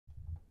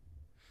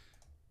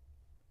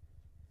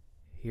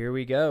Here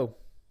we go.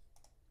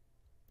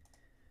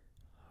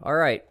 All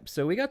right,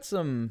 so we got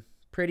some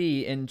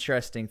pretty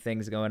interesting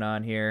things going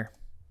on here.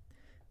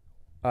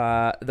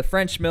 The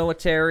French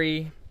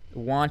military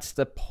wants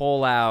to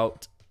pull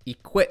out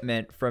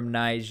equipment from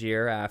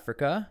Niger,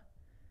 Africa.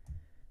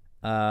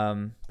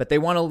 But they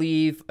want to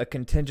leave a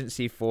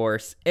contingency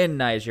force in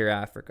Niger,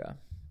 Africa.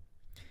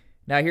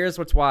 Now, here's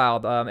what's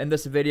wild. In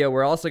this video,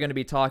 we're also going to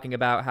be talking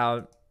about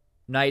how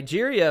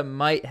Nigeria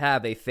might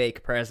have a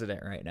fake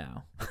president right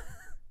now.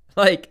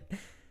 Like,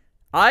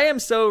 I am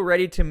so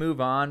ready to move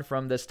on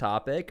from this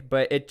topic,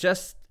 but it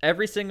just,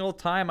 every single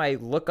time I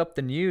look up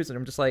the news and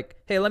I'm just like,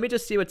 hey, let me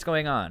just see what's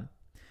going on.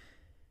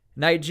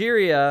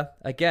 Nigeria,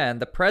 again,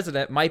 the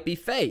president might be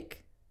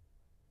fake.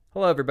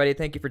 Hello, everybody.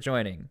 Thank you for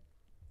joining.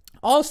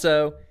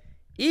 Also,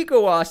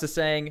 ECOWAS is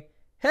saying,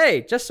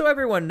 hey, just so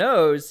everyone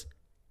knows,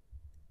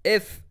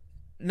 if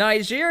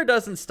Niger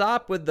doesn't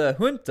stop with the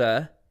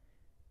junta,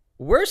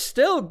 we're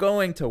still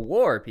going to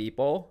war,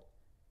 people.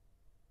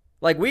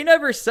 Like, we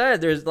never said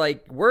there's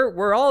like,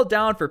 we're all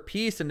down for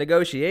peace and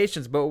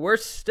negotiations, but we're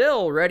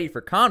still ready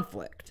for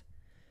conflict.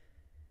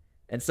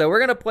 And so we're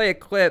going to play a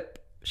clip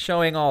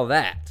showing all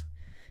that.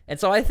 And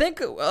so I think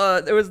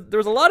there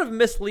was a lot of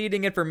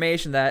misleading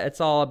information that it's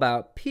all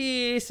about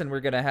peace and we're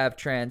going to have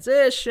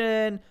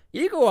transition.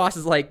 ECOWAS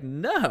is like,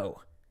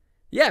 no.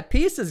 Yeah,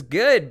 peace is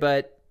good,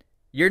 but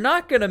you're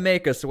not going to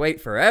make us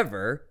wait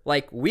forever.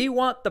 Like, we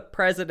want the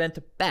president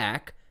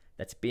back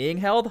that's being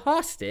held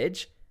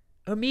hostage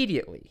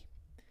immediately.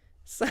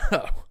 So,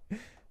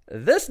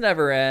 this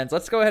never ends.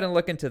 Let's go ahead and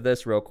look into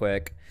this real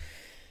quick.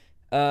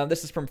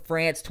 This is from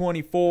France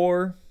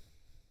 24.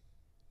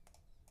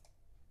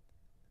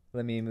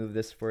 Let me move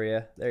this for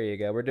you. There you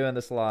go. We're doing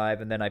this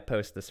live, and then I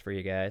post this for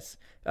you guys.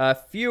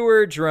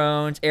 Fewer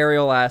drones,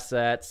 aerial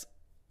assets.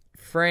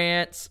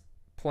 France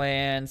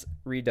plans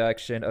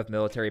reduction of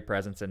military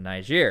presence in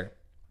Niger.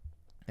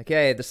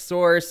 Okay, the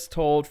source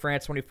told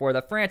France 24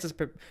 that France is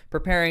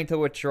preparing to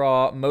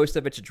withdraw most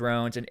of its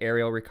drones and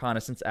aerial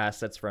reconnaissance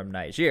assets from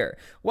Niger,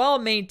 while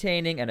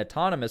maintaining an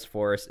autonomous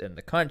force in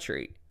the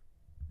country.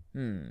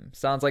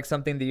 Sounds like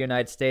something the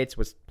United States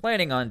was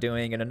planning on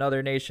doing in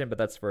another nation, but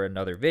that's for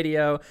another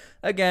video.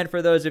 Again,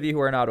 for those of you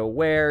who are not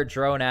aware,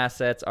 drone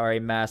assets are a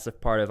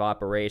massive part of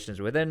operations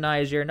within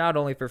Niger, not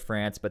only for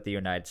France, but the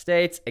United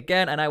States.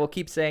 Again, and I will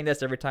keep saying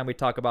this every time we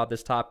talk about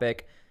this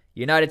topic,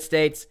 United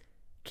States,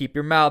 keep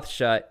your mouth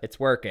shut. It's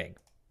working.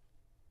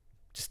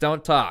 Just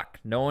don't talk.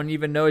 No one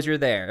even knows you're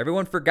there.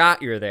 Everyone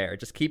forgot you're there.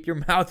 Just keep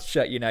your mouth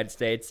shut, United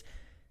States.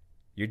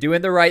 You're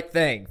doing the right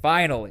thing,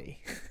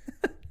 finally.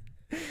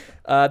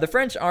 The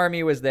French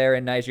army was there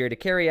in Niger to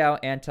carry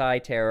out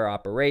anti-terror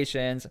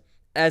operations.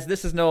 As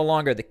this is no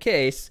longer the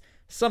case,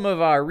 some of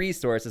our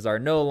resources are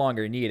no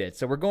longer needed.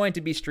 So we're going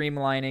to be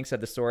streamlining,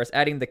 said the source,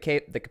 adding the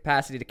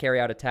capacity to carry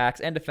out attacks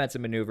and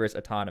defensive maneuvers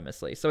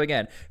autonomously. So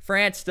again,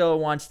 France still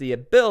wants the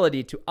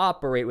ability to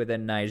operate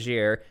within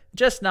Niger,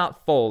 just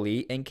not fully,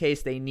 in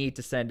case they need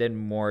to send in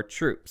more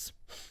troops.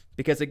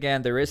 Because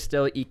again, there is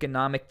still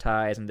economic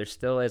ties and there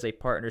still is a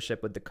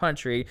partnership with the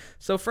country,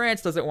 so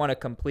France doesn't want to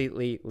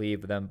completely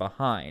leave them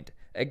behind.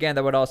 Again,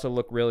 that would also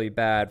look really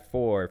bad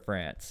for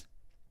France.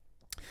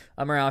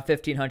 Around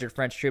 1,500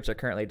 French troops are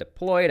currently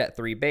deployed at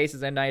 3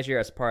 bases in Niger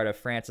as part of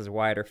France's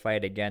wider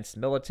fight against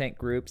militant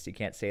groups. You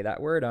can't say that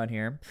word on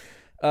here.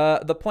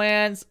 The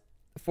plans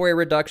for a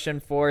reduction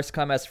force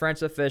come as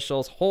French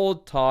officials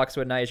hold talks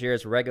with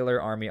Niger's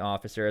regular army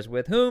officers,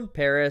 with whom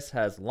Paris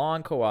has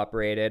long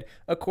cooperated,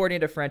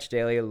 according to French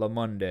daily Le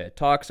Monde.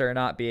 Talks are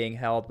not being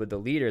held with the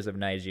leaders of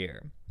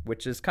Niger,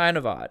 which is kind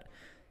of odd.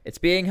 It's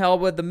being held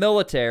with the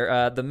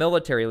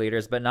military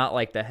leaders, but not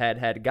like the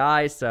head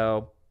guys,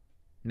 so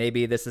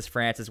maybe this is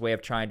France's way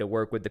of trying to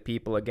work with the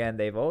people, again,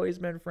 they've always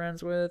been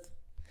friends with.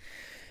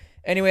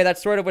 Anyway,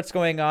 that's sort of what's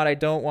going on. I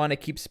don't want to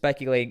keep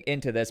speculating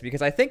into this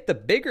because I think the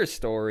bigger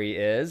story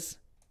is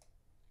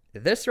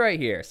this right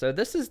here. So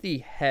this is the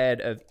head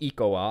of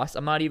ECOWAS.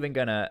 I'm not even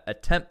going to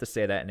attempt to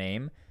say that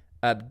name.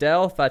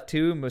 Abdel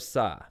Fattah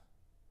Moussa.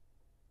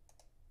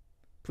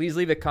 Please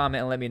leave a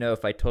comment and let me know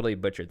if I totally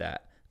butchered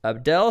that.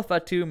 Abdel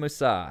Fattah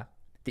Moussa,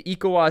 the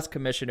ECOWAS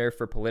Commissioner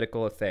for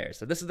Political Affairs.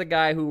 So this is the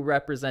guy who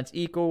represents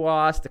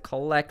ECOWAS, the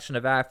collection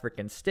of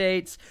African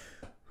states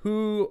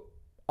who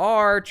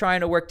are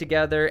trying to work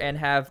together and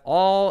have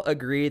all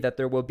agreed that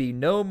there will be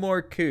no more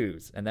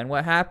coups. And then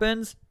what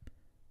happens?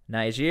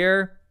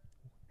 Niger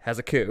has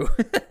a coup.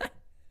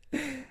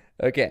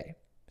 Okay,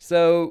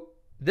 so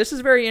this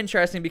is very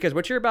interesting because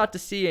what you're about to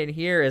see and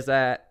hear is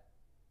that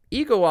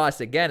ECOWAS,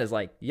 again, is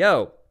like,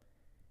 yo,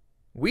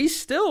 we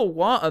still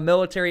want a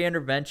military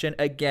intervention.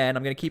 Again,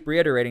 I'm going to keep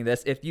reiterating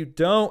this, if you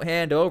don't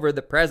hand over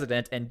the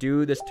president and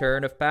do this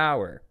turn of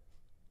power.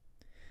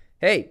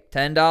 Hey,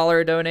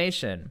 $10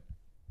 donation.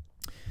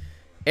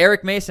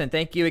 Eric Mason,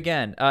 thank you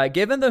again.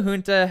 Given the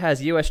junta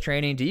has U.S.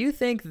 training, do you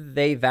think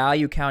they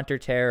value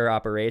counter-terror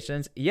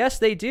operations? Yes,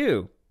 they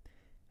do.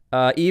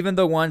 Even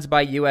the ones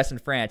by U.S. and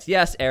France.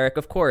 Yes, Eric,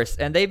 of course.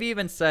 And they've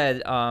even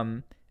said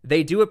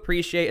they do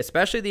appreciate,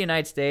 especially the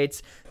United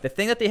States. The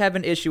thing that they have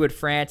an issue with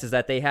France is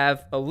that they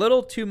have a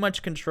little too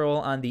much control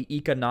on the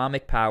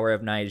economic power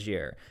of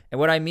Niger. And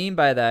what I mean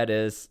by that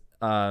is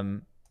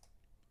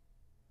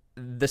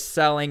the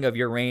selling of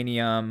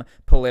uranium,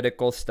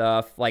 political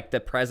stuff, like the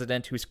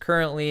president who's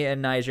currently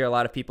in Niger. A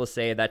lot of people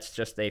say that's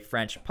just a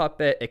French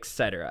puppet,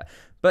 etc.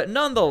 But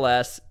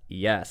nonetheless,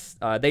 yes,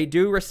 they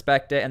do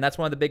respect it, and that's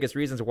one of the biggest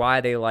reasons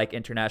why they like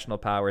international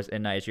powers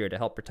in Niger to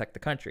help protect the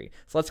country.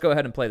 So let's go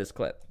ahead and play this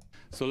clip.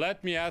 So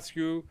let me ask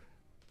you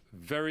a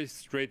very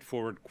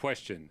straightforward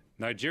question.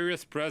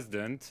 Nigeria's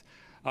president,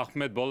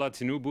 Ahmed Bola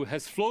Tinubu,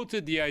 has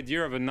floated the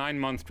idea of a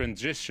 9-month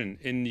transition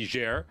in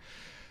Niger.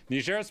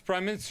 Niger's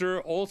prime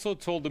minister also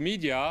told the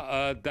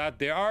media that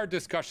there are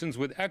discussions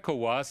with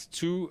ECOWAS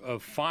to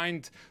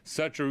find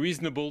such a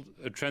reasonable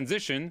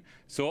transition.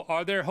 So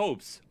are there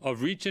hopes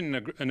of reaching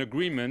an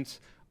agreement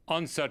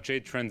on such a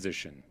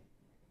transition?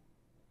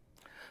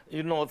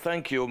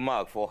 Thank you,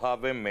 Mark, for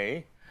having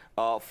me.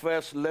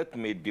 First, let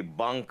me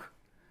debunk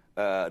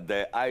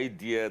the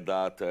idea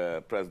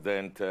that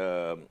President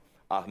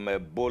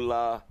Ahmed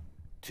Bola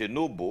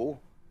Tinubu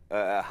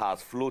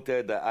has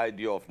floated the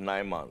idea of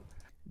 9 months.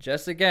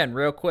 Just again,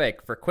 real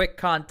quick, for quick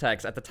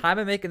context, at the time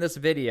of making this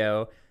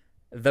video,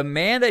 the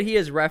man that he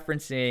is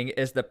referencing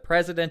is the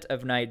president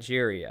of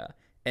Nigeria.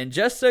 And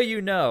just so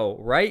you know,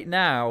 right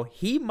now,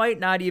 he might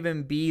not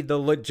even be the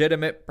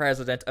legitimate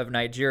president of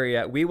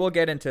Nigeria. We will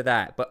get into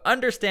that. But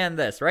understand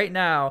this, right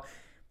now,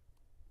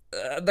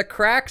 the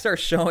cracks are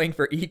showing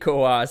for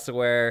ECOWAS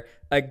where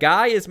a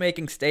guy is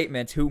making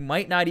statements who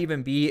might not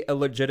even be a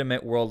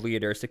legitimate world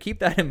leader. So keep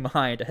that in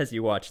mind as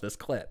you watch this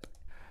clip.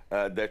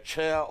 The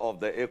chair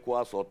of the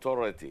ECOWAS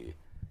authority,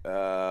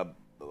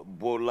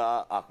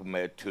 Bola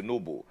Ahmed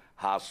Tinubu,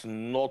 has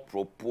not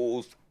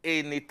proposed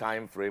any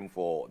time frame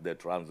for the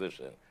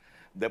transition.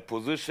 The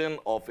position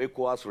of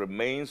ECOWAS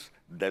remains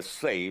the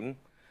same.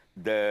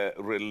 The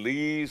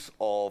release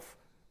of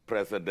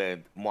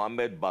President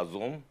Mohamed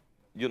Bazoum,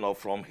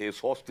 from his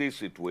hostage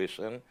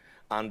situation,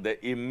 and the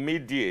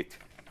immediate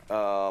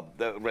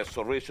the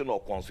restoration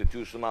of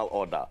constitutional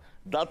order.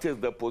 That is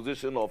the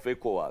position of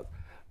ECOWAS.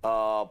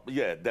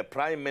 The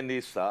Prime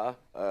Minister,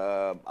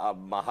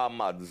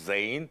 Mohamed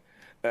Zain,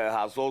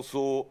 has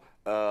also,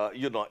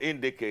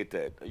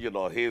 indicated,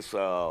 his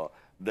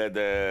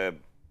the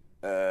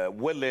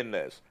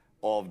willingness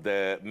of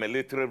the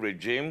military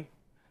regime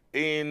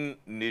in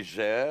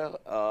Niger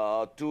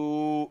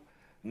to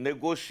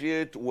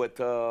negotiate with,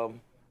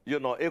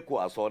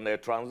 ECOWAS on a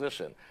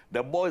transition.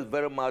 The ball is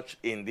very much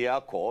in their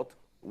court.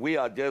 We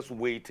are just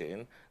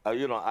waiting.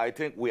 I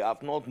think we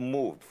have not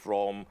moved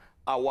from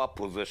our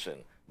position.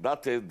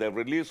 That is the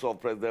release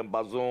of President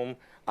Bazoum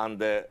and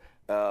the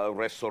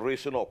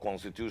restoration of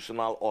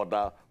constitutional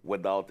order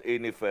without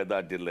any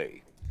further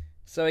delay.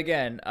 So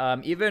again,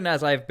 even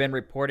as I've been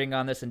reporting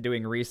on this and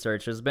doing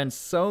research, there's been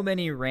so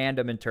many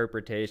random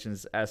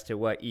interpretations as to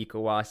what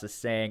ECOWAS is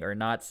saying or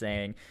not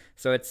saying.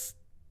 So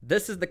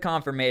this is the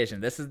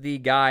confirmation. This is the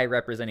guy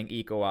representing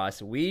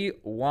ECOWAS. We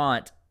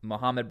want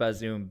Mohamed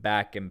Bazoum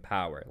back in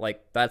power.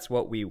 Like, that's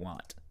what we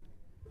want.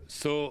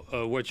 So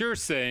what you're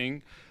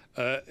saying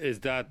is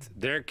that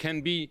there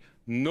can be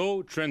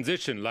no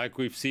transition like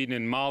we've seen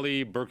in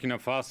Mali, Burkina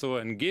Faso,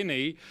 and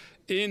Guinea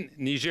in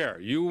Niger.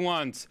 You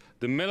want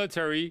the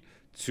military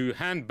to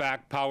hand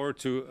back power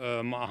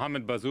to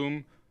Mohamed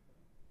Bazoum.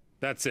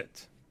 That's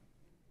it.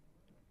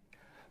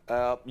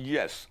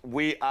 Yes,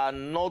 we are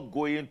not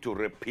going to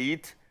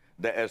repeat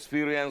the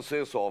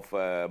experiences of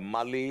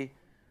Mali,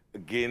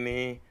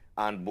 Guinea,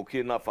 and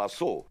Burkina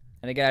Faso.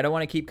 And again, I don't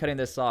want to keep cutting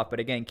this off,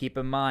 but again, keep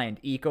in mind,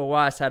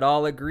 ECOWAS had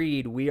all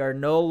agreed we are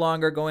no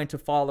longer going to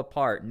fall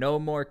apart, no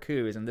more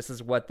coups, and this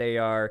is what they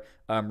are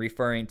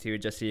referring to,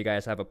 just so you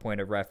guys have a point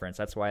of reference.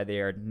 That's why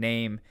they are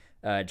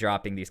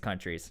dropping these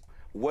countries.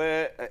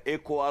 Where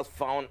ECOWAS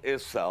found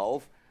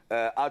itself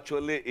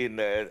actually in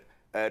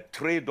a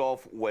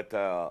trade-off with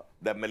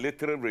the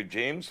military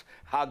regimes,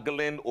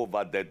 haggling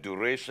over the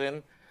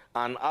duration,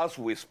 and as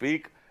we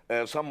speak,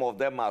 some of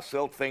them are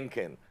still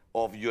thinking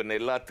of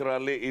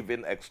unilaterally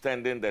even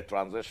extending the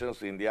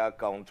transitions in their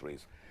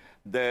countries.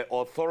 The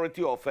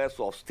authority of heads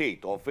of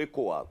state of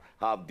ECOWAS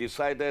have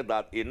decided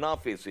that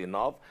enough is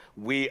enough.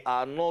 We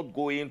are not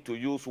going to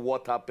use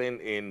what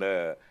happened in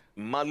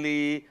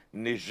Mali,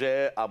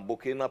 Niger, and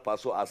Burkina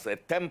Faso as a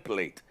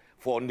template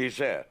for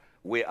Niger.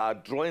 We are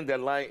drawing the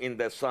line in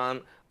the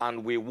sand,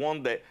 and we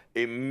want the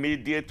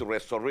immediate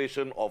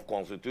restoration of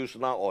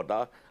constitutional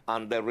order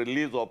and the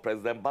release of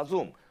President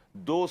Bazoum.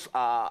 Those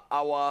are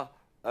our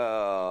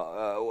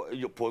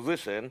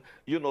position,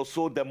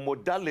 so the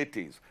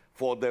modalities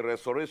for the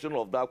restoration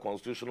of that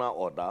constitutional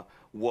order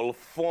will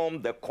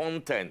form the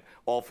content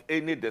of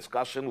any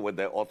discussion with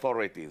the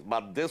authorities.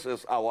 But this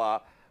is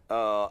our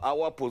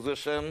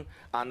position,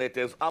 and it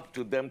is up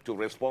to them to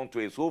respond to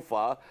it. So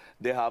far,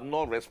 they have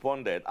not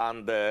responded.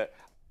 And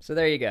so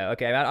there you go.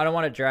 Okay, I don't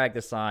want to drag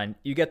this on.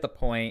 You get the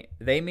point.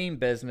 They mean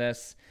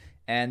business,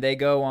 and they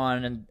go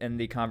on in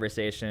the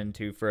conversation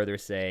to further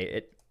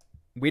say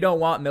we don't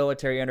want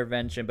military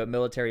intervention, but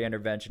military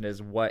intervention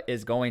is what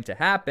is going to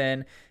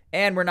happen.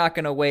 And we're not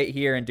going to wait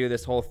here and do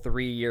this whole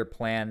 3-year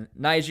plan.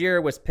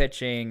 Niger was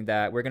pitching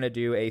that we're going to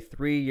do a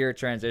 3-year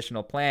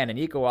transitional plan. And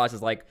ECOWAS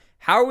is like,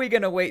 how are we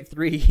going to wait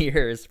 3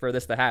 years for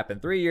this to happen?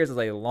 3 years is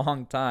a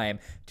long time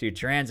to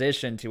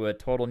transition to a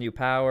total new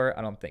power.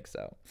 I don't think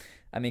so.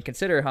 I mean,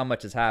 consider how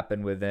much has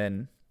happened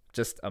within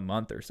just a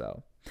month or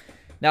so.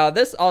 Now,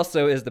 this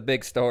also is the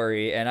big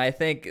story. And I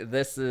think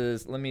this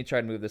is, let me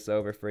try to move this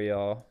over for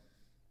y'all.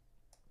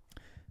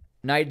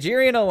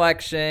 Nigerian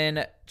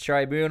election,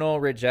 tribunal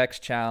rejects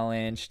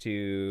challenge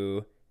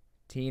to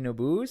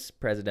Tinubu's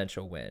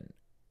presidential win.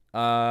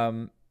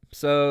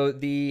 So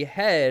the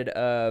head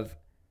of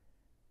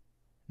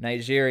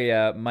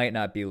Nigeria might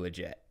not be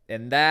legit.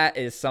 And that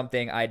is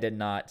something I did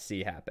not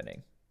see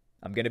happening.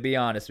 I'm going to be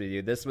honest with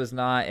you. This was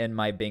not in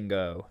my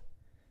bingo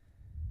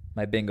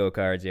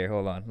cards here.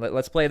 Hold on.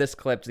 Let's play this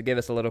clip to give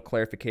us a little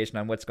clarification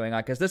on what's going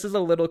on, because this is a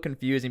little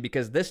confusing,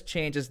 because this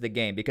changes the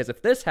game. Because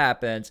if this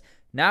happens,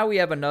 now we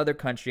have another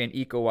country in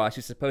ECOWAS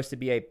who's supposed to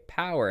be a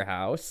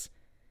powerhouse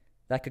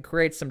that could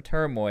create some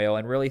turmoil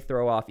and really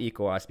throw off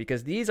ECOWAS,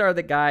 because these are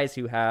the guys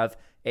who have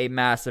a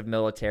massive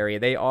military.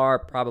 They are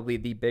probably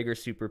the bigger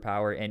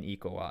superpower in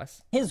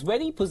ECOWAS. His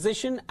very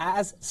position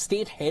as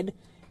state head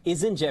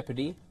is in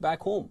jeopardy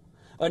back home.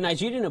 A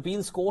Nigerian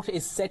appeals court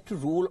is set to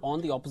rule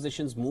on the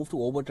opposition's move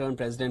to overturn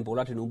President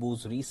Bola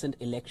Tinubu's recent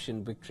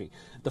election victory.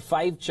 The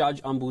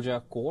 5-judge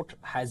Abuja court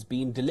has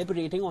been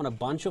deliberating on a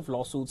bunch of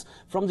lawsuits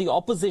from the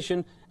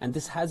opposition, and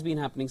this has been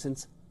happening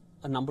since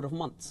a number of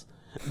months.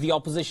 The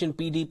opposition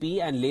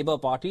PDP and Labour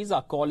parties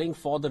are calling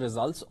for the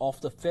results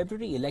of the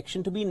February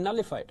election to be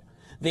nullified.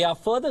 They are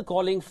further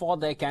calling for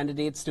their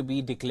candidates to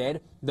be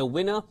declared the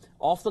winner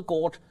of the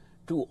court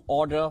to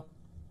order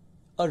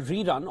a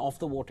rerun of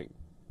the voting.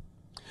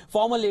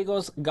 Former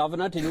Lagos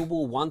Governor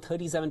Tinubu won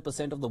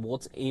 37% of the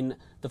votes in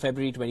the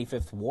February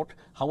 25th vote.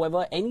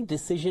 However, any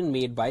decision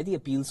made by the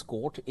appeals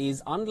court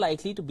is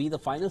unlikely to be the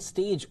final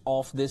stage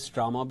of this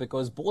drama,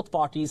 because both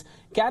parties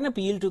can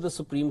appeal to the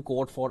Supreme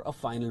Court for a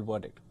final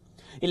verdict.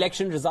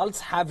 Election results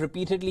have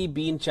repeatedly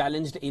been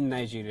challenged in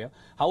Nigeria.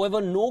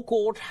 However, no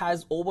court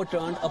has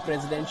overturned a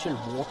presidential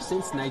vote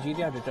since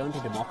Nigeria returned to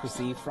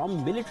democracy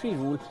from military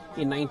rule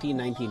in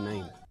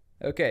 1999.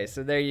 Okay,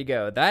 so there you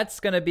go.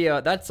 That's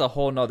a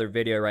whole nother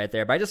video right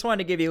there. But I just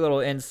wanted to give you a little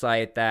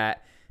insight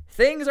that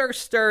things are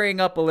stirring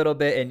up a little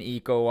bit in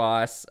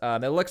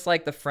ECOWAS. It looks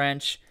like the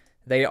French,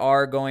 they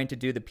are going to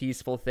do the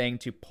peaceful thing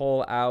to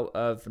pull out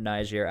of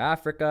Niger,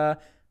 Africa.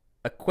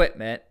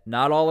 Equipment,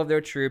 not all of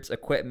their troops,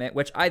 equipment,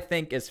 which I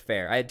think is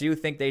fair. I do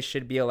think they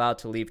should be allowed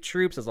to leave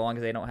troops as long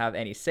as they don't have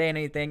any say in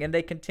anything, and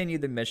they continue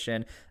the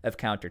mission of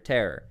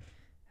counter-terror.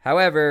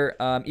 However,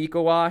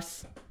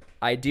 ECOWAS,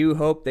 I do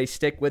hope they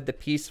stick with the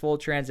peaceful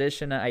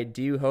transition. I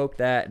do hope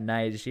that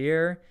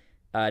Niger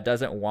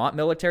doesn't want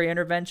military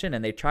intervention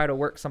and they try to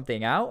work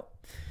something out.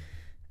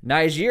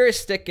 Niger is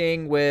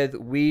sticking with,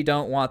 we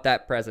don't want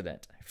that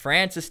president.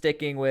 France is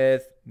sticking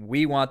with,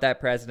 we want that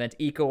president.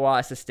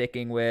 ECOWAS is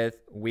sticking with,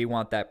 we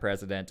want that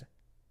president.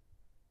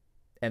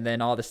 And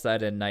then all of a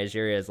sudden,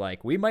 Nigeria is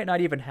like, we might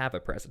not even have a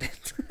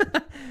president.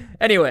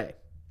 Anyway,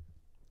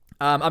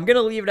 I'm going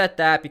to leave it at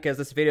that because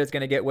this video is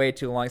going to get way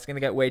too long. It's going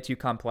to get way too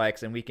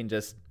complex, and we can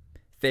just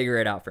figure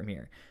it out from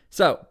here.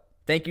 So,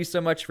 thank you so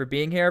much for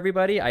being here,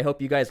 everybody. I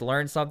hope you guys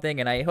learned something,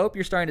 and I hope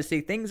you're starting to see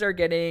things are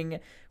getting...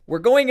 We're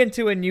going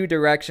into a new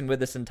direction with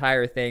this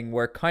entire thing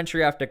where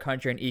country after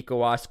country in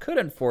ECOWAS could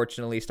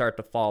unfortunately start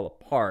to fall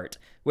apart,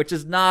 which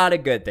is not a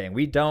good thing.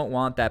 We don't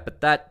want that,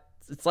 but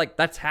it's like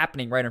that's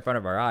happening right in front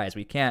of our eyes.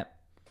 We can't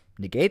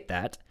negate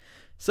that.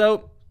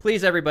 So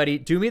please, everybody,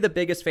 do me the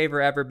biggest favor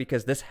ever,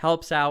 because this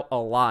helps out a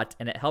lot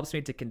and it helps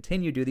me to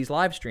continue to do these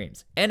live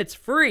streams. And it's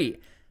free.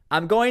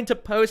 I'm going to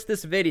post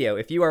this video.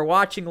 If you are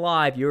watching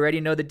live, you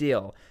already know the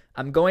deal.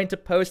 I'm going to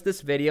post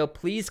this video.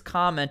 Please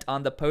comment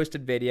on the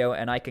posted video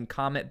and I can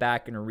comment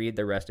back and read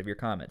the rest of your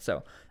comments.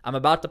 So I'm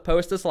about to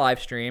post this live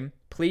stream.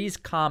 Please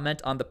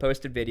comment on the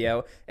posted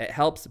video. It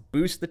helps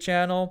boost the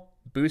channel,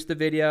 boost the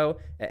video.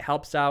 It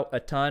helps out a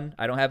ton.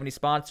 I don't have any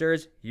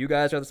sponsors. You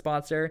guys are the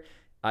sponsor.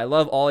 I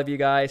love all of you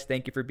guys.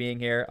 Thank you for being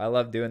here. I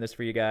love doing this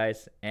for you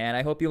guys. And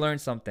I hope you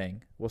learned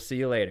something. We'll see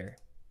you later.